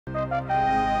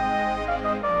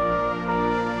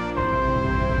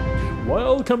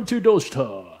Welcome to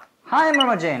Dojita. Hi,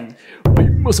 Momojin.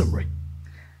 I'm Masari.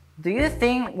 Do you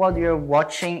think what you're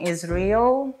watching is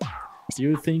real? Do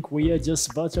you think we are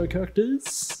just virtual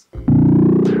characters?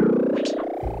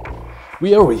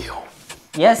 We are real.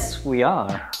 Yes, we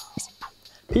are.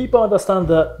 People understand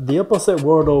that the opposite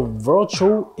word of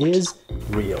virtual is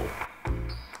real.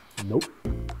 Nope.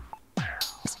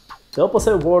 The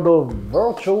opposite word of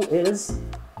virtual is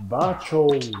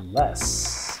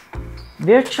virtualless.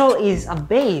 Virtual is a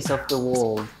base of the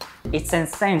world. It's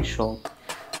essential.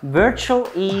 Virtual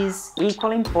is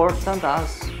equally important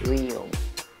as real.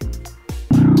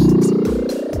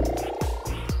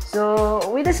 So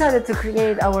we decided to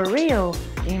create our real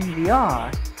in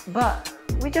VR, but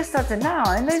we just started now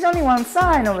and there's only one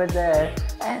sign over there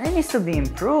and it needs to be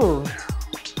improved.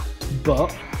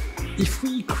 But if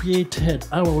we created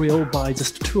our real by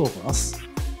just two of us,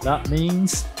 that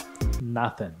means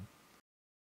nothing.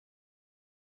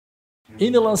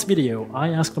 In the last video, I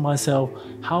asked myself,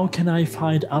 how can I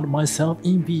find out myself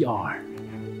in VR?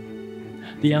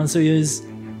 The answer is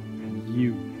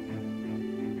you.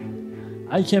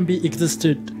 I can be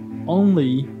existed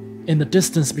only in the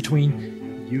distance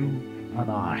between you and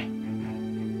I.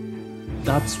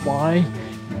 That's why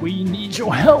we need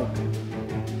your help.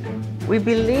 We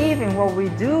believe in what we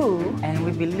do, and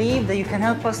we believe that you can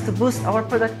help us to boost our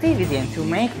productivity and to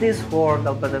make this world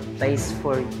a better place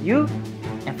for you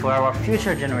and for our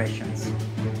future generations.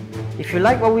 If you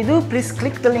like what we do, please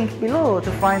click the link below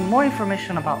to find more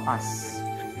information about us.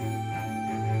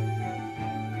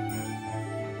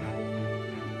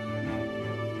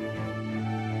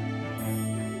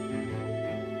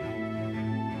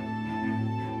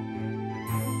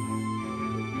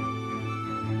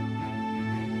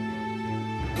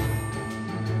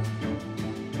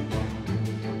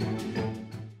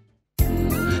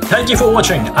 Thank you for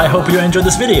watching. I hope you enjoyed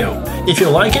this video. If you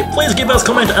like it, please give us a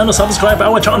comment and subscribe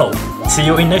our channel. See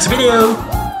you in next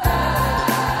video.